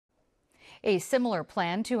A similar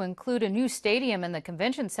plan to include a new stadium in the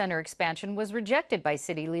convention center expansion was rejected by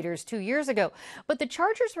city leaders 2 years ago. But the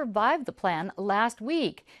Chargers revived the plan last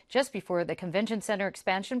week, just before the convention center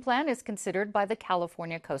expansion plan is considered by the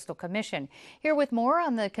California Coastal Commission. Here with more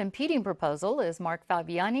on the competing proposal is Mark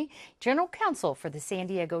Fabiani, General Counsel for the San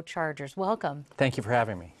Diego Chargers. Welcome. Thank you for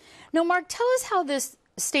having me. Now, Mark, tell us how this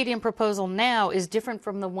stadium proposal now is different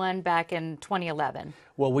from the one back in 2011.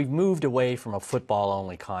 Well, we've moved away from a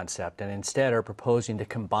football-only concept and instead are proposing to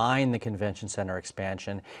combine the convention center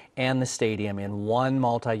expansion and the stadium in one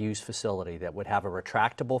multi-use facility that would have a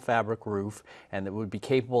retractable fabric roof and that would be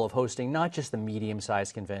capable of hosting not just the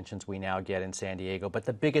medium-sized conventions we now get in San Diego, but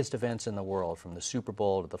the biggest events in the world, from the Super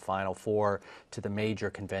Bowl to the Final Four to the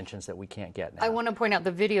major conventions that we can't get now. I want to point out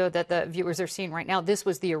the video that the viewers are seeing right now. This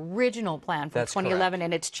was the original plan from 2011, correct.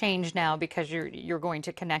 And it's changed now because you're going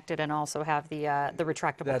to connect it and also have the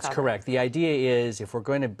retractable That's cover. correct. The idea is if we're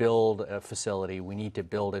going to build a facility, we need to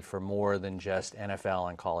build it for more than just NFL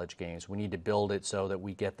and college games. We need to build it so that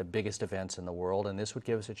we get the biggest events in the world, and this would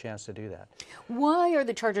give us a chance to do that. Why are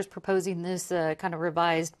the Chargers proposing this kind of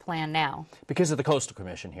revised plan now? Because of the Coastal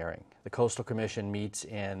Commission hearing. The Coastal Commission meets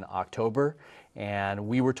in October, and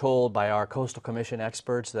we were told by our Coastal Commission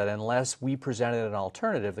experts that unless we presented an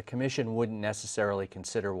alternative, the Commission wouldn't necessarily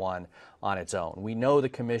consider one on its own. We know the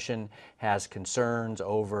Commission has concerns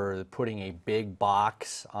over putting a big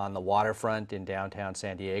box on the waterfront in downtown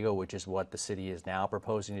San Diego, which is what the city is now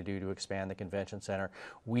proposing to do to expand the convention center.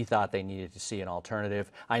 We thought they needed to see an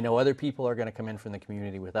alternative. I know other people are going to come in from the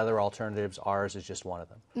community with other alternatives. Ours is just one of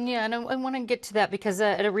them. Yeah, and I want to get to that because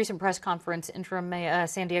at a recent press conference, interim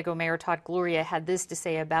San Diego Mayor Todd Gloria had this to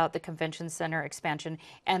say about the convention center expansion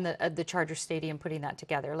and the Charger Stadium putting that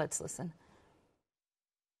together. Let's listen.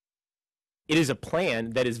 It is a plan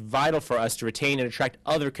that is vital for us to retain and attract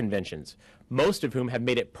other conventions, most of whom have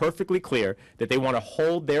made it perfectly clear that they want to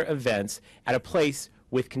hold their events at a place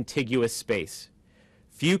with contiguous space.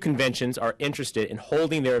 Few conventions are interested in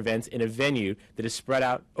holding their events in a venue that is spread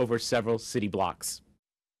out over several city blocks.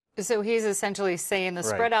 So he's essentially saying the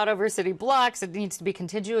spread out over city blocks, it needs to be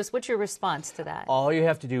contiguous. What's your response to that? All you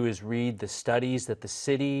have to do is read the studies that the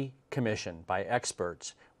city commissioned by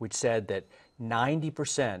experts, which said that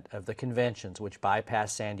 90% of the conventions which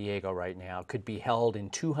bypass San Diego right now could be held in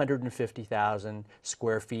 250,000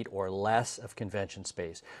 square feet or less of convention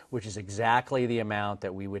space, which is exactly the amount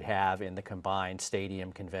that we would have in the combined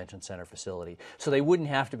stadium convention center facility. So they wouldn't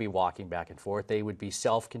have to be walking back and forth. They would be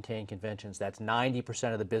self-contained conventions. That's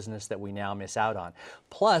 90% of the business that we now miss out on.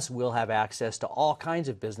 Plus, we'll have access to all kinds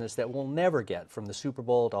of business that we'll never get, from the Super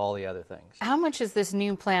Bowl to all the other things. How much is this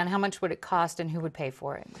new plan? How much would it cost and who would pay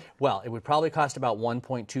for it? Well, it would probably cost about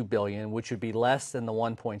 $1.2 billion, which would be less than the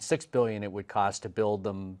 $1.6 billion it would cost to build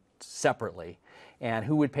them separately. And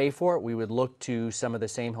who would pay for it? We would look to some of the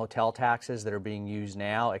same hotel taxes that are being used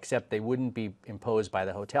now, except they wouldn't be imposed by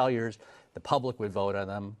the hoteliers. The public would vote on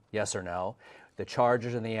them, yes or no. The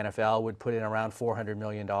Chargers and the NFL would put in around $400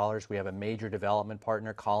 million. We have a major development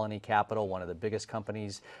partner, Colony Capital, one of the biggest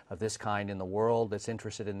companies of this kind in the world that's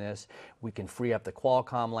interested in this. We can free up the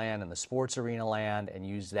Qualcomm land and the sports arena land and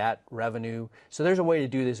use that revenue. So there's a way to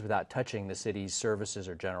do this without touching the city's services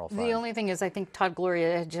or general fund. The only thing is, I think Todd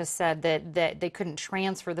Gloria had just said that they couldn't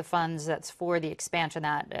transfer the funds that's for the expansion.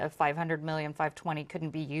 That $500 million, $520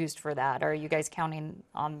 couldn't be used for that. Are you guys counting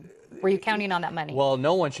on? Were you counting on that money? Well,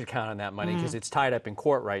 no one should count on that money because it's tied up in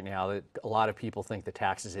court right now. That a lot of people think the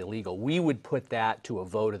tax is illegal. We would put that to a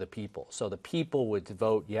vote of the people. So the people would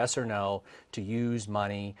vote yes or no to use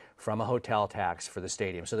money from a hotel tax for the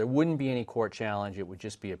stadium. So there wouldn't be any court challenge. It would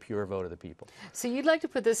just be a pure vote of the people. So you'd like to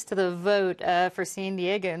put this to the vote for San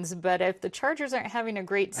Diegans, but if the Chargers aren't having a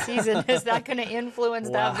great season, is that going to influence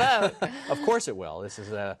that vote? Of course it will. This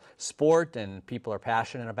is a sport and people are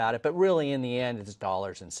passionate about it. But really, in the end, it's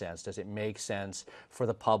dollars and cents. Does it make sense for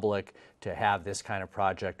the public to have this kind of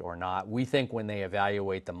project or not? We think when they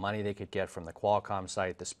evaluate the money they could get from the Qualcomm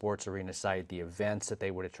site, the sports arena site, the events that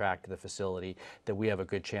they would attract to the facility, that we have a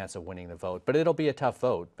good chance of winning the vote. But it'll be a tough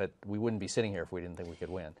vote, but we wouldn't be sitting here if we didn't think we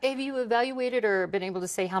could win. Have you evaluated or been able to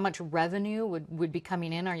say how much revenue would be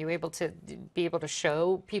coming in? Are you able to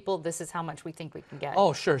show people this is how much we think we can get?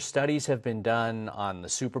 Oh, sure. Studies have been done on the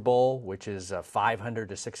Super Bowl, which is a $500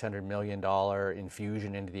 to $600 million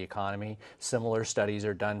infusion into the economy. Similar studies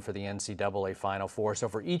are done for the NCAA Final Four. So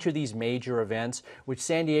for each of these major events, which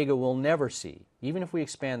San Diego will never see, even if we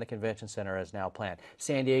expand the convention center as now planned,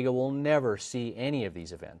 San Diego will never see any of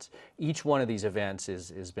these events. Each one of these events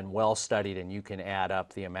has been well studied, and you can add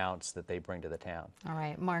up the amounts that they bring to the town. All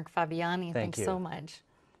right, Mark Fabiani, thanks so much.